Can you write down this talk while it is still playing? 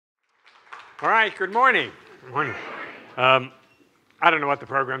All right, good morning. Good morning. I don't know what the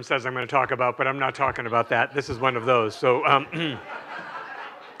program says I'm going to talk about, but I'm not talking about that. This is one of those. So I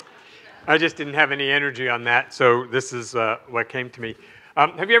just didn't have any energy on that, so this is what came to me.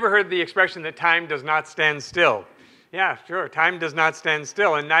 Have you ever heard the expression that time does not stand still? Yeah, sure. Time does not stand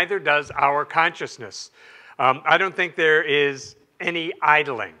still, and neither does our consciousness. I don't think there is any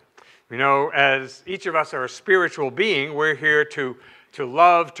idling. You know, as each of us are a spiritual being, we're here to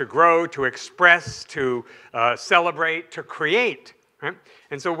love, to grow, to express, to celebrate, to create. Right?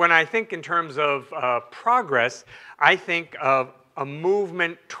 And so when I think in terms of progress, I think of a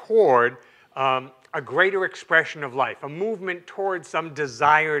movement toward a greater expression of life, a movement toward some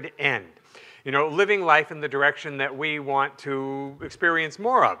desired end. You know, living life in the direction that we want to experience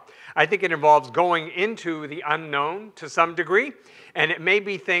more of. I think it involves going into the unknown to some degree, and it may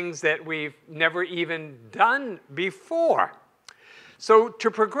be things that we've never even done before. So to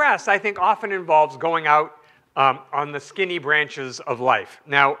progress, I think often involves going out on the skinny branches of life.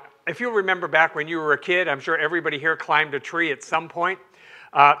 Now, if you'll remember back when you were a kid, I'm sure everybody here climbed a tree at some point.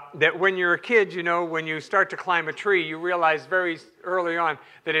 That when you're a kid, you know, when you start to climb a tree, you realize very early on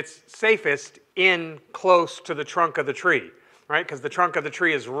that it's safest in close to the trunk of the tree, right? Because the trunk of the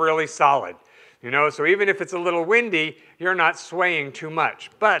tree is really solid, you know, so even if it's a little windy, you're not swaying too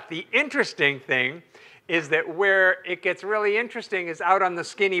much. But the interesting thing is that where it gets really interesting is out on the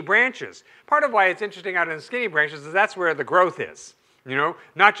skinny branches. Part of why it's interesting out on the skinny branches is that's where the growth is, you know,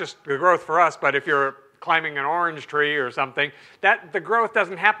 not just the growth for us, but if you're climbing an orange tree or something, that the growth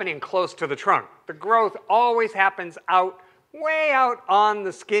doesn't happen in close to the trunk. The growth always happens out, way out on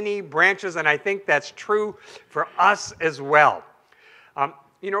the skinny branches, and I think that's true for us as well.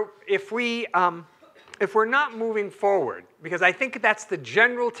 You know, if we're not moving forward, because I think that's the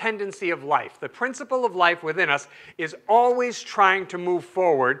general tendency of life, the principle of life within us is always trying to move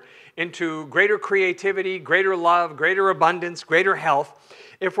forward into greater creativity, greater love, greater abundance, greater health.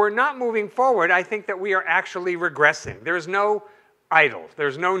 If we're not moving forward, I think that we are actually regressing. There's no idle.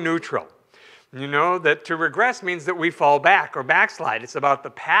 There's no neutral. You know, that to regress means that we fall back or backslide. It's about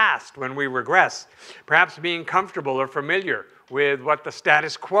the past when we regress, perhaps being comfortable or familiar with what the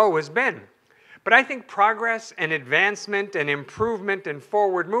status quo has been. But I think progress and advancement and improvement and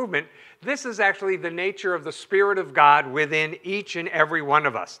forward movement, this is actually the nature of the Spirit of God within each and every one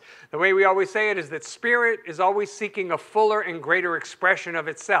of us. The way we always say it is that Spirit is always seeking a fuller and greater expression of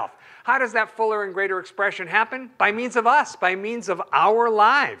itself. How does that fuller and greater expression happen? By means of us, by means of our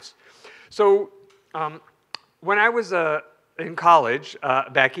lives. So when I was in college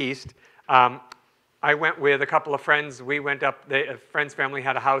back east, I went with a couple of friends. We went up, a friend's family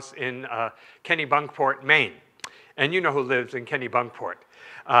had a house in Kennebunkport, Maine. And you know who lives in Kennebunkport.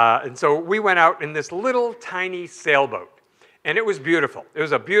 And so we went out in this little tiny sailboat. And it was beautiful. It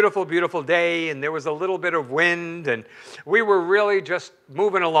was a beautiful, beautiful day, and there was a little bit of wind, and we were really just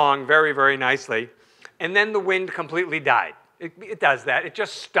moving along very, very nicely. And then the wind completely died. It does that. It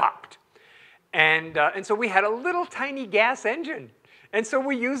just stopped. And so we had a little tiny gas engine. And so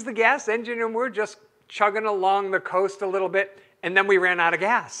we used the gas engine, and we're just chugging along the coast a little bit, and then we ran out of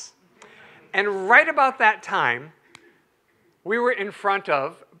gas. And right about that time, we were in front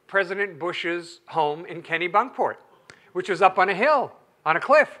of President Bush's home in Kennebunkport, which was up on a hill, on a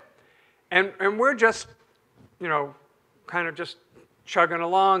cliff. And we're just, you know, kind of just chugging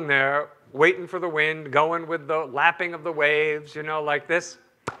along there, waiting for the wind, going with the lapping of the waves, you know, like this.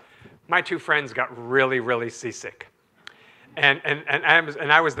 My two friends got really, really seasick. And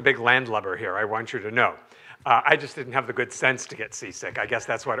I was the big landlubber here, I want you to know. I just didn't have the good sense to get seasick. I guess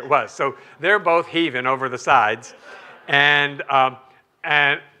that's what it was. So they're both heaving over the sides. And I'm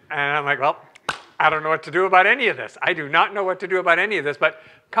like, well, I don't know what to do about any of this. I do not know what to do about any of this. But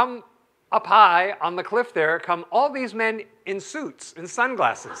come up high on the cliff there, come all these men in suits and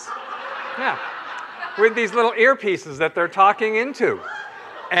sunglasses. Yeah, with these little earpieces that they're talking into.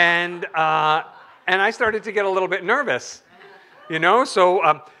 And I started to get a little bit nervous. You know, so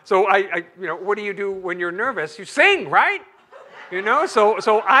I, you know, what do you do when you're nervous? You sing, right? You know,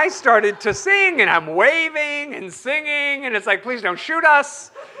 so I started to sing, and I'm waving and singing, and it's like, please don't shoot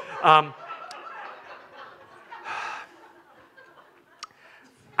us. I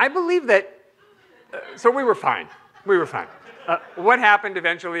believe that, so we were fine. We were fine. What happened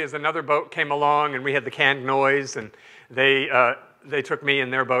eventually is another boat came along, and we had the canned noise, and they took me in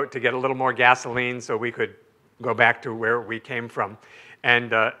their boat to get a little more gasoline so we could go back to where we came from.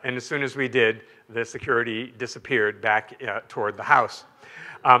 And as soon as we did, the security disappeared back toward the house.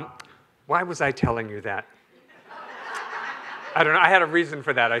 Why was I telling you that? I don't know. I had a reason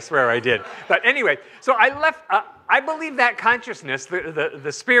for that. I swear I did. But anyway, so I I believe that consciousness,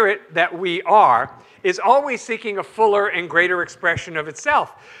 the spirit that we are, is always seeking a fuller and greater expression of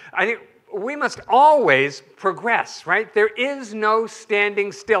itself. I think we must always progress, right? There is no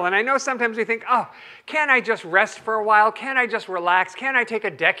standing still. And I know sometimes we think, oh, can't I just rest for a while? Can't I just relax? Can't I take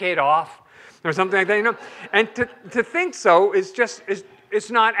a decade off? Or something like that, you know? And to think so is just,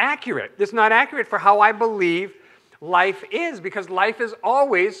 it's not accurate. It's not accurate for how I believe life is, because life is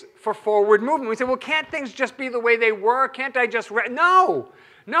always for forward movement. We say, well, can't things just be the way they were? Can't I just No,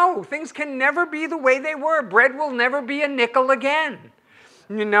 no, things can never be the way they were. Bread will never be a nickel again.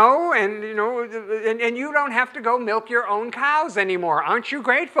 You know, and you don't have to go milk your own cows anymore. Aren't you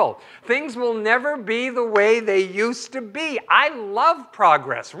grateful? Things will never be the way they used to be. I love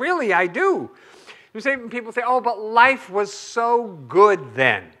progress, really, I do. People say, oh, but life was so good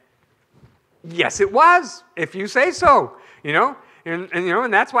then. Yes, it was, if you say so.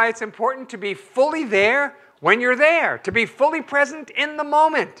 And that's why it's important to be fully there when you're there, to be fully present in the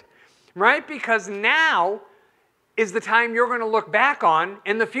moment, right? Because now is the time you're going to look back on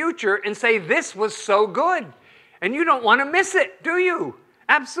in the future and say, this was so good. And you don't want to miss it, do you?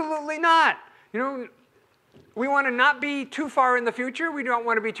 Absolutely not. We want to not be too far in the future. We don't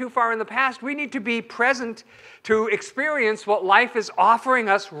want to be too far in the past. We need to be present to experience what life is offering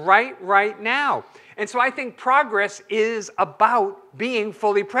us right now. And so I think progress is about being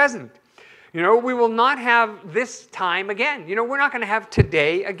fully present. We will not have this time again. We're not going to have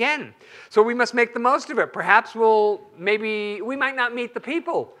today again. So we must make the most of it. Perhaps we might not meet the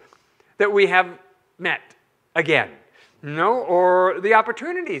people that we have met again. Or the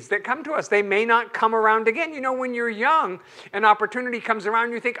opportunities that come to us, they may not come around again. When you're young, an opportunity comes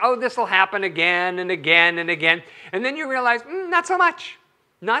around, you think, oh, this will happen again and again and again. And then you realize, not so much.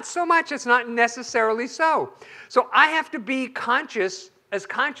 Not so much. It's not necessarily so. So I have to be conscious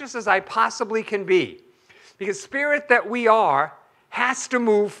as I possibly can be. Because spirit that we are has to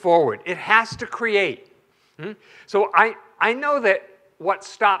move forward. It has to create. So I know that what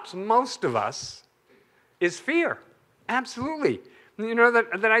stops most of us is fear. Absolutely.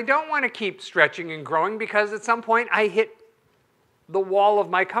 That I don't want to keep stretching and growing, because at some point I hit the wall of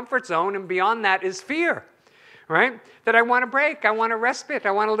my comfort zone, and beyond that is fear, right? That I want a break, I want a respite,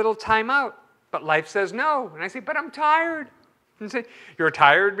 I want a little time out. But life says no. And I say, but I'm tired. And say, you're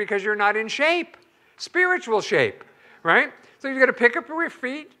tired because you're not in shape, spiritual shape, right? So you've got to pick up your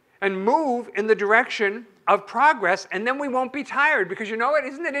feet and move in the direction of progress, and then we won't be tired. Because you know what?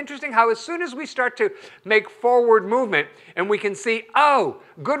 Isn't it interesting how as soon as we start to make forward movement and we can see, oh,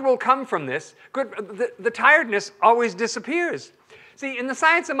 good will come from this, the tiredness always disappears. See, in the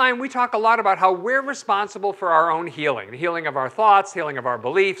science of mind, we talk a lot about how we're responsible for our own healing. The healing of our thoughts, healing of our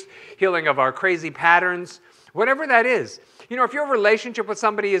beliefs, healing of our crazy patterns, whatever that is. If your relationship with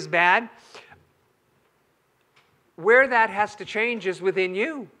somebody is bad, where that has to change is within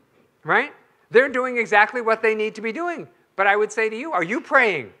you, right? They're doing exactly what they need to be doing. But I would say to you, are you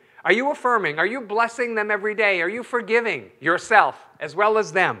praying? Are you affirming? Are you blessing them every day? Are you forgiving yourself as well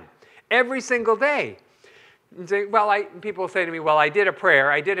as them every single day? And say, people say to me, well, I did a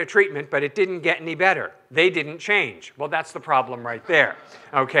prayer, I did a treatment, but it didn't get any better. They didn't change. Well, that's the problem right there,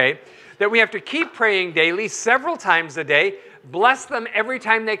 okay? That we have to keep praying daily, several times a day. Bless them every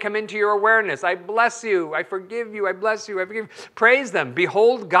time they come into your awareness. I bless you, I forgive you, I bless you, I forgive you. Praise them.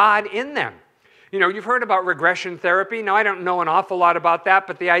 Behold God in them. You've heard about regression therapy. Now, I don't know an awful lot about that,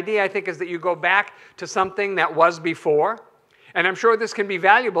 but the idea, I think, is that you go back to something that was before. And I'm sure this can be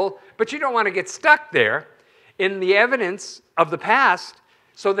valuable, but you don't want to get stuck there in the evidence of the past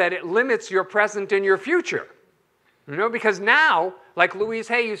so that it limits your present and your future. Because now, like Louise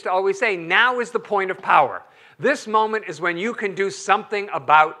Hay used to always say, now is the point of power. This moment is when you can do something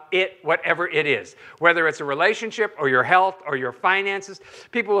about it, whatever it is. Whether it's a relationship or your health or your finances.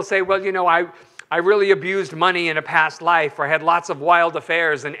 People will say, well, I really abused money in a past life, or I had lots of wild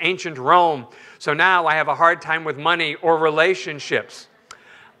affairs in ancient Rome, so now I have a hard time with money or relationships.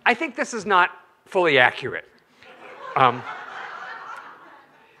 I think this is not fully accurate.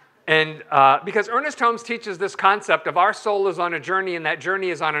 Because Ernest Holmes teaches this concept of our soul is on a journey, and that journey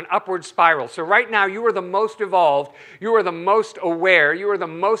is on an upward spiral. So right now, you are the most evolved, you are the most aware, you are the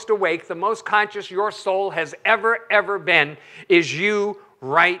most awake, the most conscious your soul has ever been is you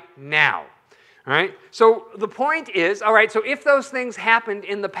right now. All right? So the point is, all right, so if those things happened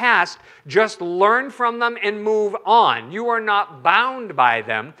in the past, just learn from them and move on. You are not bound by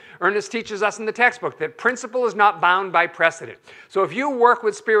them. Ernest teaches us in the textbook that principle is not bound by precedent. So if you work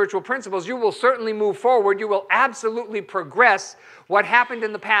with spiritual principles, you will certainly move forward. You will absolutely progress. What happened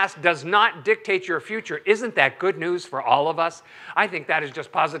in the past does not dictate your future. Isn't that good news for all of us? I think that is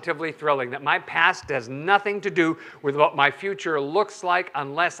just positively thrilling, that my past has nothing to do with what my future looks like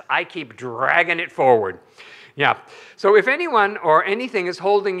unless I keep dragging it forward. Yeah. So if anyone or anything is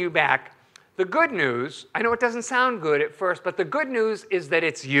holding you back, the good news, I know it doesn't sound good at first, but the good news is that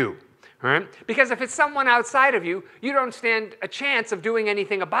it's you. Right? Because if it's someone outside of you, you don't stand a chance of doing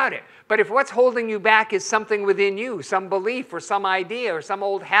anything about it. But if what's holding you back is something within you, some belief or some idea or some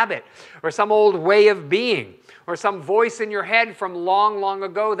old habit or some old way of being or some voice in your head from long, long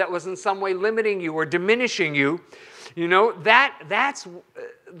ago that was in some way limiting you or diminishing you, you know, that's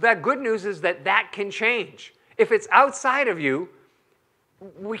good news is that that can change. If it's outside of you,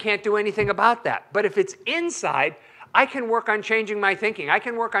 we can't do anything about that. But if it's inside, I can work on changing my thinking. I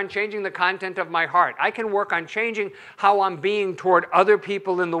can work on changing the content of my heart. I can work on changing how I'm being toward other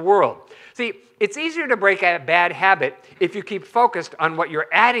people in the world. See, it's easier to break a bad habit if you keep focused on what you're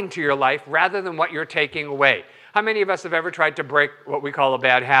adding to your life rather than what you're taking away. How many of us have ever tried to break what we call a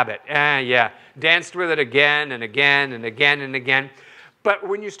bad habit? Yeah, danced with it again and again and again and again. But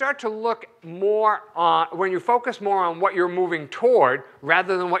when you start to look more on, when you focus more on what you're moving toward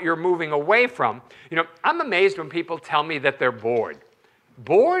rather than what you're moving away from, you know, I'm amazed when people tell me that they're bored.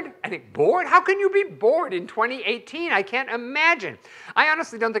 Bored? I think bored? How can you be bored in 2018? I can't imagine. I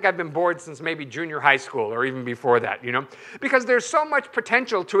honestly don't think I've been bored since maybe junior high school or even before that, you know, because there's so much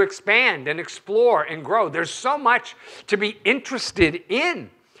potential to expand and explore and grow. There's so much to be interested in.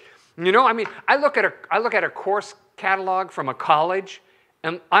 You know, I mean, I look at a course catalog from a college,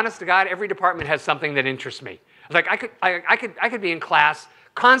 and honest to God, every department has something that interests me. Like I could be in class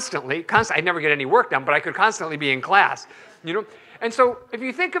constantly. I never get any work done, but I could constantly be in class. You know, and so if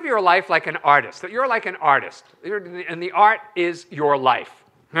you think of your life like an artist, that you're like an artist, and the art is your life.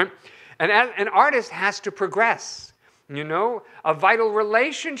 Right? And an artist has to progress. You know, a vital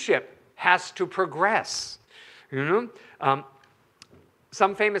relationship has to progress. You know,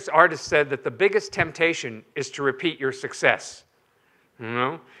 some famous artist said that the biggest temptation is to repeat your success. You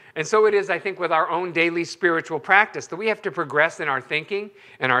know? And so it is, I think, with our own daily spiritual practice that we have to progress in our thinking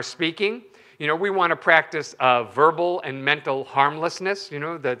and our speaking. You know, we want to practice verbal and mental harmlessness. You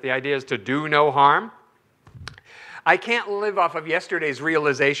know, that the idea is to do no harm. I can't live off of yesterday's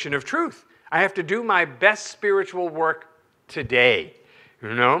realization of truth. I have to do my best spiritual work today.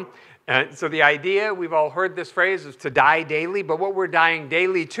 You know? So the idea, we've all heard this phrase, is to die daily, but what we're dying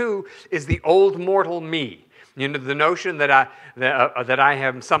daily to is the old mortal me. You know, the notion that I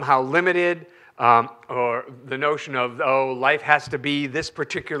am somehow limited, or the notion of, oh, life has to be this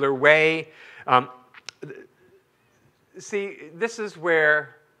particular way. See, this is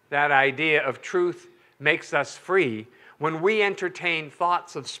where that idea of truth makes us free. When we entertain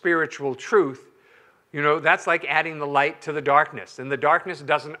thoughts of spiritual truth, you know, that's like adding the light to the darkness. And the darkness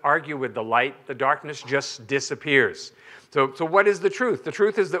doesn't argue with the light. The darkness just disappears. So what is the truth? The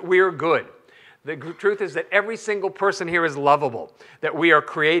truth is that we are good. The truth is that every single person here is lovable, that we are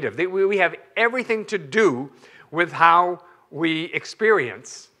creative, that we have everything to do with how we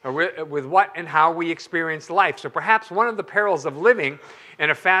experience, or with what and how we experience life. So perhaps one of the perils of living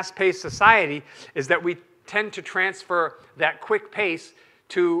in a fast-paced society is that we tend to transfer that quick pace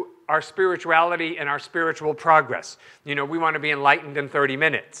to our spirituality and our spiritual progress. You know, we want to be enlightened in 30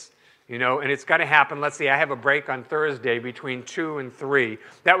 minutes. You know, and it's got to happen. Let's see, I have a break on Thursday between 2 and 3.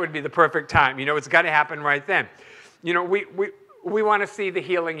 That would be the perfect time. You know, it's got to happen right then. You know, we want to see the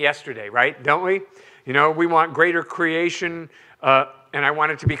healing yesterday, right? Don't we? You know, we want greater creation, and I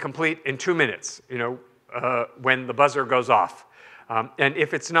want it to be complete in 2 minutes, you know, when the buzzer goes off. And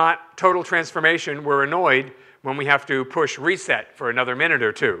if it's not total transformation, we're annoyed when we have to push reset for another minute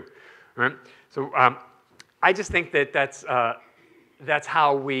or two. Right? So I just think that that's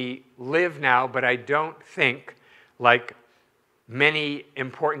how we live now, but I don't think, like many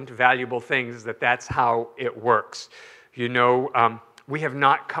important, valuable things, that that's how it works. You know, we have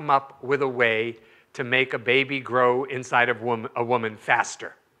not come up with a way to make a baby grow inside of a woman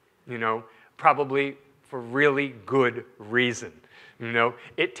faster, you know, probably for really good reason. You know,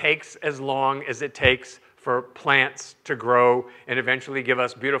 it takes as long as it takes for plants to grow and eventually give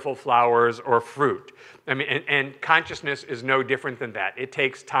us beautiful flowers or fruit. I mean, and consciousness is no different than that. It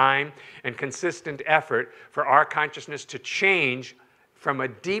takes time and consistent effort for our consciousness to change from a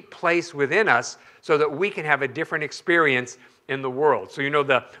deep place within us so that we can have a different experience in the world. So you know,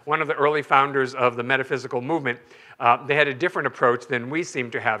 one of the early founders of the metaphysical movement, they had a different approach than we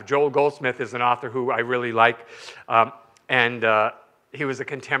seem to have. Joel Goldsmith is an author who I really like, and he was a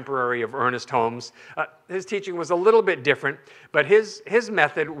contemporary of Ernest Holmes. His teaching was a little bit different, but his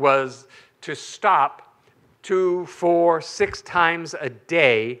method was to stop 2, 4, 6 times a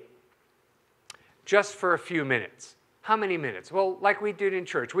day just for a few minutes. How many minutes? Well, like we did in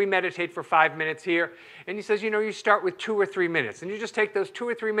church. We meditate for 5 minutes here. And he says, you know, you start with 2 or 3 minutes. And you just take those 2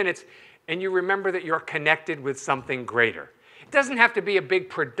 or 3 minutes and you remember that you're connected with something greater. It doesn't have to be a big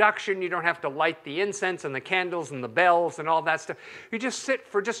production. You don't have to light the incense and the candles and the bells and all that stuff. You just sit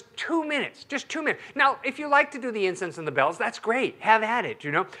for just 2 minutes, just 2 minutes. Now, if you like to do the incense and the bells, that's great. Have at it,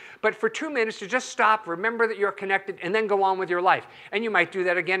 you know. But for 2 minutes, to just stop, remember that you're connected, and then go on with your life. And you might do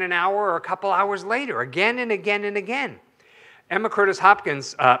that again an hour or a couple hours later, again and again and again. Emma Curtis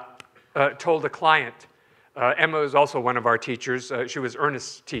Hopkins told a client, Emma was also one of our teachers. She was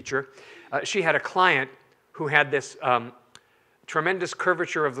Ernest's teacher. She had a client who had this tremendous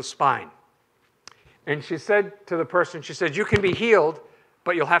curvature of the spine. And she said to the person, she said, you can be healed,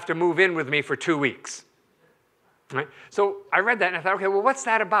 but you'll have to move in with me for 2 weeks. Right? So I read that and I thought, okay, well, what's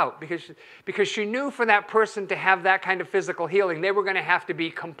that about? Because she knew for that person to have that kind of physical healing, they were going to have to be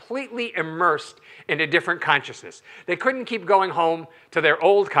completely immersed in a different consciousness. They couldn't keep going home to their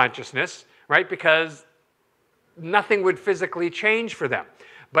old consciousness, right? Because nothing would physically change for them.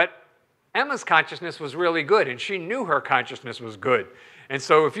 But Emma's consciousness was really good, and she knew her consciousness was good. And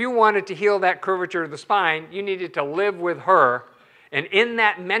so if you wanted to heal that curvature of the spine, you needed to live with her. And in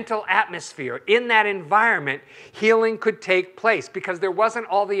that mental atmosphere, in that environment, healing could take place because there wasn't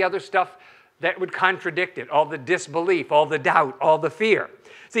all the other stuff that would contradict it, all the disbelief, all the doubt, all the fear.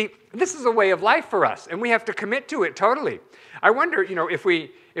 See, this is a way of life for us, and we have to commit to it totally. I wonder, you know, if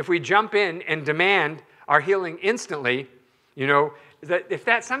we jump in and demand our healing instantly, you know, that if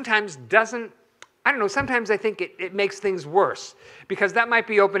that sometimes doesn't, I don't know, sometimes I think it makes things worse because that might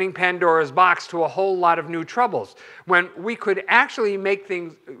be opening Pandora's box to a whole lot of new troubles when we could actually make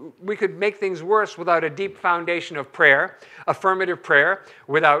things worse without a deep foundation of prayer, affirmative prayer,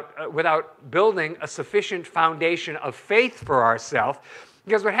 without building a sufficient foundation of faith for ourselves.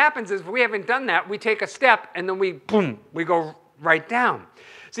 Because what happens is if we haven't done that, we take a step and then we go right down.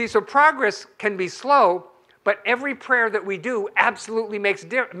 See, so progress can be slow, but every prayer that we do absolutely makes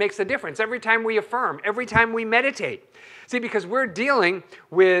a difference. Every time we affirm, every time we meditate. See, because we're dealing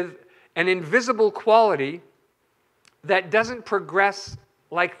with an invisible quality that doesn't progress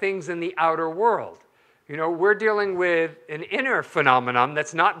like things in the outer world. You know, we're dealing with an inner phenomenon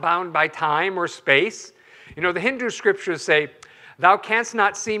that's not bound by time or space. You know, the Hindu scriptures say, "Thou canst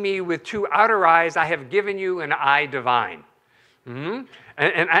not see me with 2 outer eyes, I have given you an eye divine." Mm-hmm.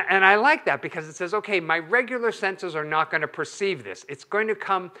 And I like that because it says, okay, my regular senses are not going to perceive this. It's going to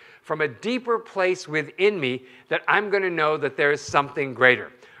come from a deeper place within me that I'm going to know that there is something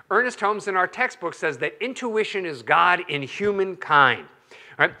greater. Ernest Holmes in our textbook says that intuition is God in humankind.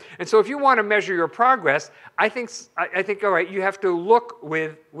 Right? And so if you want to measure your progress, I think all right, you have to look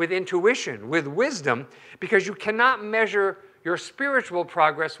with intuition, with wisdom, because you cannot measure your spiritual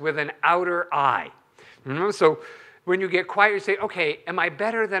progress with an outer eye. Mm-hmm. So when you get quiet, you say, okay, am I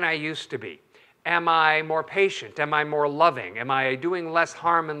better than I used to be? Am I more patient? Am I more loving? Am I doing less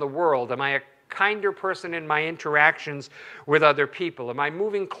harm in the world? Am I a kinder person in my interactions with other people? Am I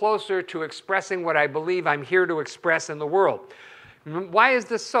moving closer to expressing what I believe I'm here to express in the world? Why is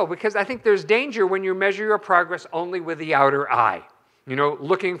this so? Because I think there's danger when you measure your progress only with the outer eye. You know,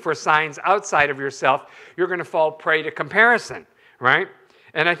 looking for signs outside of yourself, you're going to fall prey to comparison, right?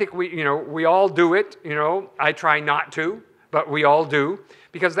 And I think we all do it. You know, I try not to, but we all do.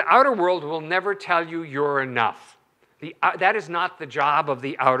 Because the outer world will never tell you you're enough. That is not the job of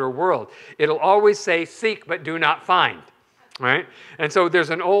the outer world. It'll always say, seek but do not find. Right? And so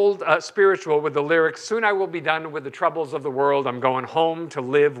there's an old spiritual with the lyrics, soon I will be done with the troubles of the world. I'm going home to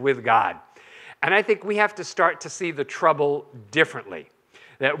live with God. And I think we have to start to see the trouble differently.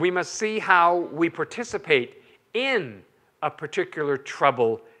 That we must see how we participate in a particular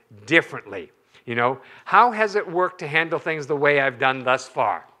trouble differently. You know, how has it worked to handle things the way I've done thus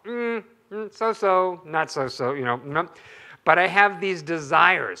far? So-so, not so-so, you know. But I have these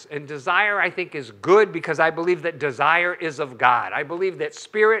desires, and desire I think is good because I believe that desire is of God. I believe that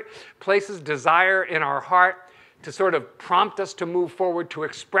Spirit places desire in our heart to sort of prompt us to move forward, to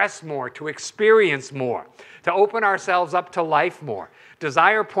express more, to experience more, to open ourselves up to life more.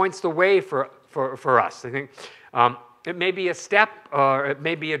 Desire points the way for us. I think it may be a step or it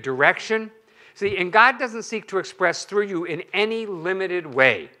may be a direction. See, and God doesn't seek to express through you in any limited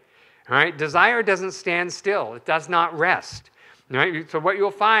way. All right? Desire doesn't stand still. It does not rest. Right? So what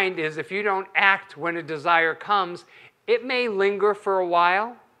you'll find is if you don't act when a desire comes, it may linger for a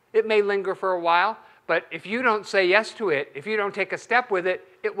while. It may linger for a while, but if you don't say yes to it, if you don't take a step with it,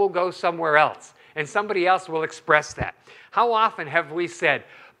 it will go somewhere else, and somebody else will express that. How often have we said,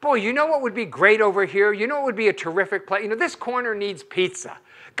 boy, you know what would be great over here? You know what would be a terrific place? You know, this corner needs pizza.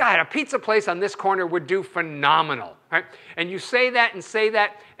 God, a pizza place on this corner would do phenomenal, right? And you say that,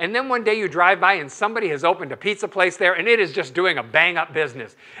 and then one day you drive by and somebody has opened a pizza place there and it is just doing a bang-up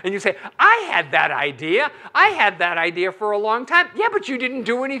business. And you say, I had that idea. I had that idea for a long time. Yeah, but you didn't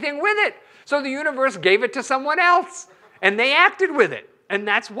do anything with it. So the universe gave it to someone else, and they acted with it, and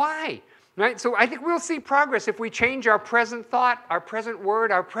that's why. Right? So I think we'll see progress if we change our present thought, our present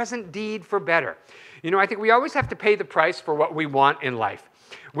word, our present deed for better. You know, I think we always have to pay the price for what we want in life.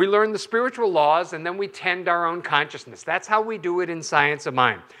 We learn the spiritual laws, and then we tend our own consciousness. That's how we do it in Science of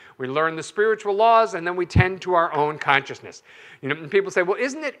Mind. We learn the spiritual laws, and then we tend to our own consciousness. You know, and people say, well,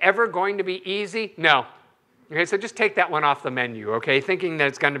 isn't it ever going to be easy? No. Okay, so just take that one off the menu, okay, thinking that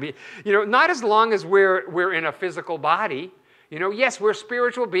it's going to be, you know, not as long as we're in a physical body. You know, yes, we're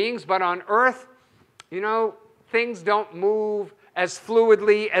spiritual beings, but on earth, you know, things don't move as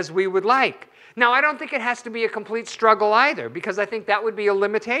fluidly as we would like. Now, I don't think it has to be a complete struggle either, because I think that would be a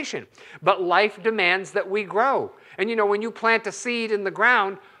limitation. But life demands that we grow. And, you know, when you plant a seed in the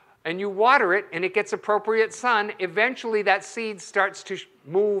ground and you water it and it gets appropriate sun, eventually that seed starts to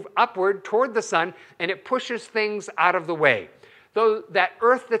move upward toward the sun and it pushes things out of the way. Though that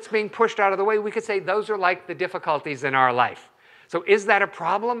earth that's being pushed out of the way, we could say those are like the difficulties in our life. So is that a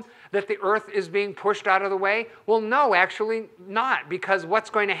problem, that the earth is being pushed out of the way? Well, no, actually not, because what's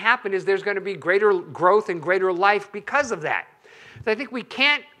going to happen is there's going to be greater growth and greater life because of that. So I think we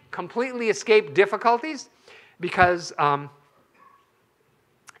can't completely escape difficulties because on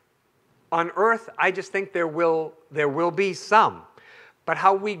earth, I just think there will be some. But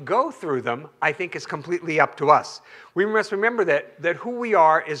how we go through them, I think, is completely up to us. We must remember that who we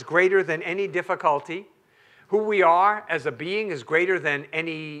are is greater than any difficulty. Who we are as a being is greater than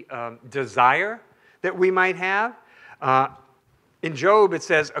any desire that we might have. In Job, it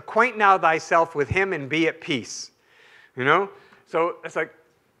says, acquaint now thyself with him and be at peace. You know? So it's like,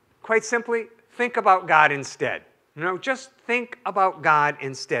 quite simply, think about God instead. You know, just think about God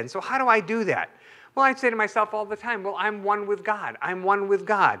instead. So how do I do that? Well, I say to myself all the time, well, I'm one with God. I'm one with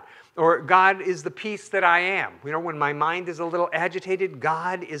God. Or God is the peace that I am. You know, when my mind is a little agitated,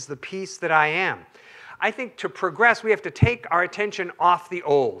 God is the peace that I am. I think to progress, we have to take our attention off the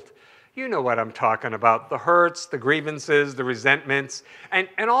old. You know what I'm talking about, the hurts, the grievances, the resentments. And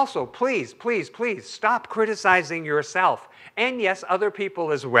also, please, please, please, stop criticizing yourself. And yes, other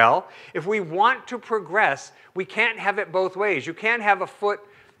people as well. If we want to progress, we can't have it both ways. You can't have a foot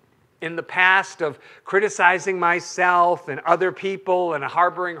in the past of criticizing myself and other people and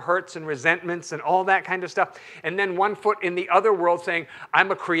harboring hurts and resentments and all that kind of stuff, and then one foot in the other world saying, I'm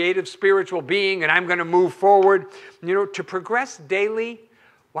a creative spiritual being and I'm going to move forward. You know, to progress daily,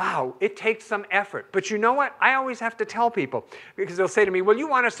 wow, it takes some effort. But you know what? I always have to tell people, because they'll say to me, well, you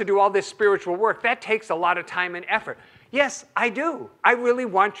want us to do all this spiritual work. That takes a lot of time and effort. Yes, I do. I really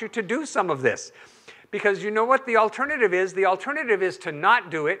want you to do some of this. Because you know what the alternative is? The alternative is to not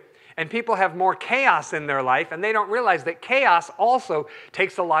do it, and people have more chaos in their life, and they don't realize that chaos also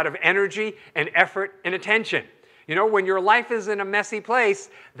takes a lot of energy and effort and attention. You know, when your life is in a messy place,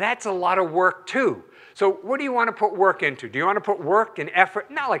 that's a lot of work too. So what do you want to put work into? Do you want to put work and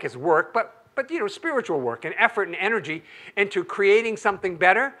effort, not like it's work, but you know, spiritual work and effort and energy into creating something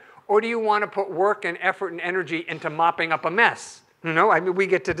better? Or do you want to put work and effort and energy into mopping up a mess? You know, I mean, we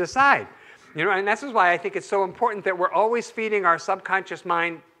get to decide. You know, and this is why I think it's so important that we're always feeding our subconscious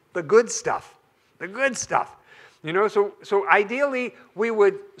mind the good stuff, the good stuff. You know, so ideally we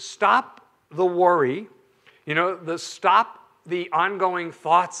would stop the worry, you know, stop the ongoing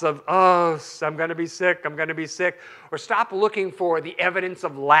thoughts of, oh, I'm going to be sick, I'm going to be sick, or stop looking for the evidence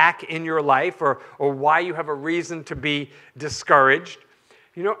of lack in your life or why you have a reason to be discouraged.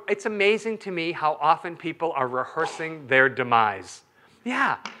 You know, it's amazing to me how often people are rehearsing their demise.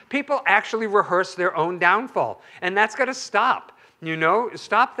 Yeah, people actually rehearse their own downfall, and that's got to stop. You know,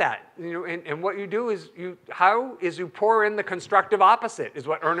 stop that. You know, and what you do is you pour in the constructive opposite, is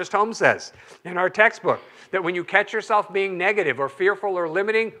what Ernest Holmes says in our textbook. That when you catch yourself being negative or fearful or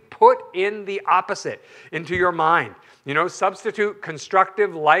limiting, put in the opposite into your mind. You know, substitute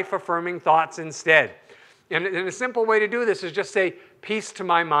constructive, life-affirming thoughts instead. And a simple way to do this is just say, peace to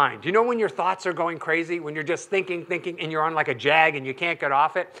my mind. You know when your thoughts are going crazy, when you're just thinking, and you're on like a jag and you can't get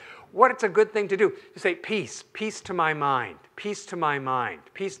off it? what it's a good thing to do. To say, peace, peace to my mind, peace to my mind,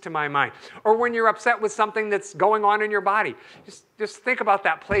 peace to my mind. Or when you're upset with something that's going on in your body, just think about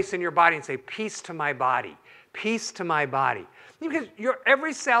that place in your body and say, peace to my body, peace to my body. Because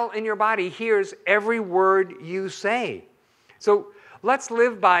every cell in your body hears every word you say. So let's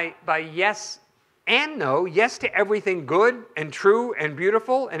live by yes and no. Yes to everything good and true and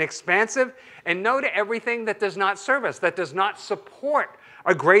beautiful and expansive, and no to everything that does not serve us, that does not support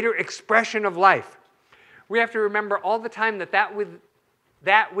a greater expression of life. We have to remember all the time that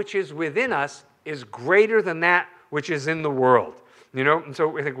that which is within us is greater than that which is in the world. You know, and so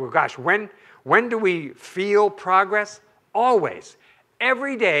we think, well, gosh, when do we feel progress? Always.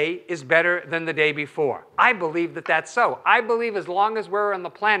 Every day is better than the day before. I believe that that's so. I believe as long as we're on the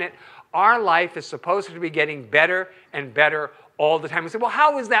planet, our life is supposed to be getting better and better all the time. We say, well,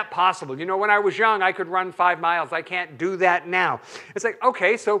 how is that possible? You know, when I was young, I could run 5 miles. I can't do that now. It's like,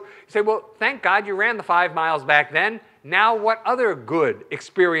 okay, so you say, well, thank God you ran the 5 miles back then. Now what other good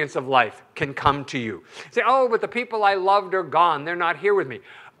experience of life can come to you? You say, oh, but the people I loved are gone. They're not here with me.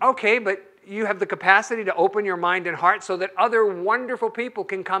 Okay, but you have the capacity to open your mind and heart so that other wonderful people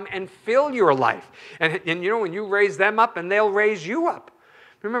can come and fill your life. And you know, when you raise them up, and they'll raise you up.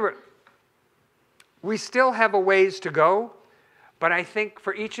 Remember, we still have a ways to go, but I think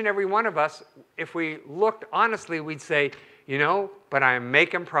for each and every one of us, if we looked honestly, we'd say, you know, but I'm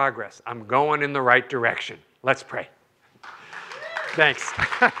making progress. I'm going in the right direction. Let's pray. Thanks.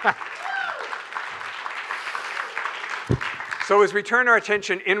 So as we turn our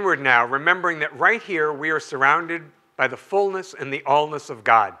attention inward now, remembering that right here we are surrounded by the fullness and the allness of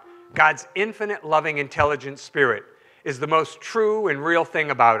God. God's infinite, loving, intelligent spirit is the most true and real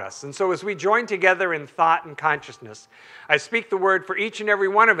thing about us. And so as we join together in thought and consciousness, I speak the word for each and every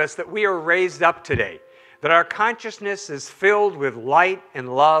one of us that we are raised up today, that our consciousness is filled with light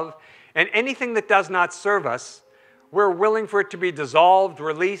and love, and anything that does not serve us, we're willing for it to be dissolved,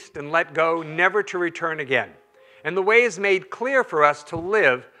 released, and let go, never to return again. And the way is made clear for us to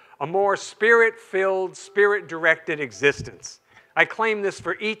live a more spirit-filled, spirit-directed existence. I claim this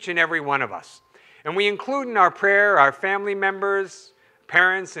for each and every one of us. And we include in our prayer our family members,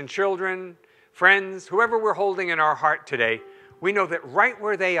 parents and children, friends, whoever we're holding in our heart today. We know that right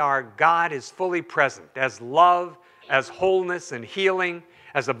where they are, God is fully present as love, as wholeness and healing,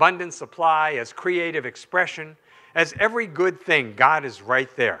 as abundant supply, as creative expression, as every good thing. God is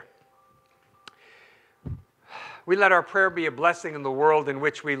right there. We let our prayer be a blessing in the world in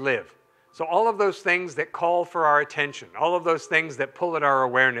which we live. So all of those things that call for our attention, all of those things that pull at our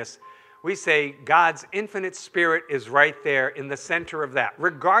awareness, we say God's infinite spirit is right there in the center of that,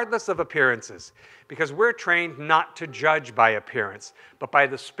 regardless of appearances, because we're trained not to judge by appearance, but by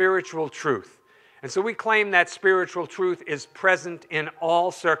the spiritual truth. And so we claim that spiritual truth is present in all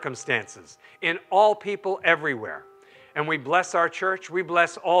circumstances, in all people everywhere. And we bless our church, we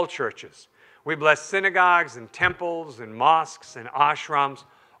bless all churches. We bless synagogues and temples and mosques and ashrams,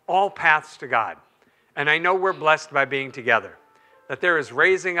 all paths to God. And I know we're blessed by being together, that there is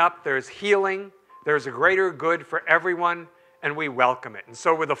raising up, there is healing, there is a greater good for everyone, and we welcome it. And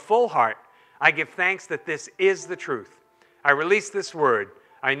so with a full heart, I give thanks that this is the truth. I release this word.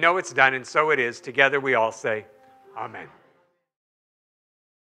 I know it's done, and so it is. Together we all say, Amen.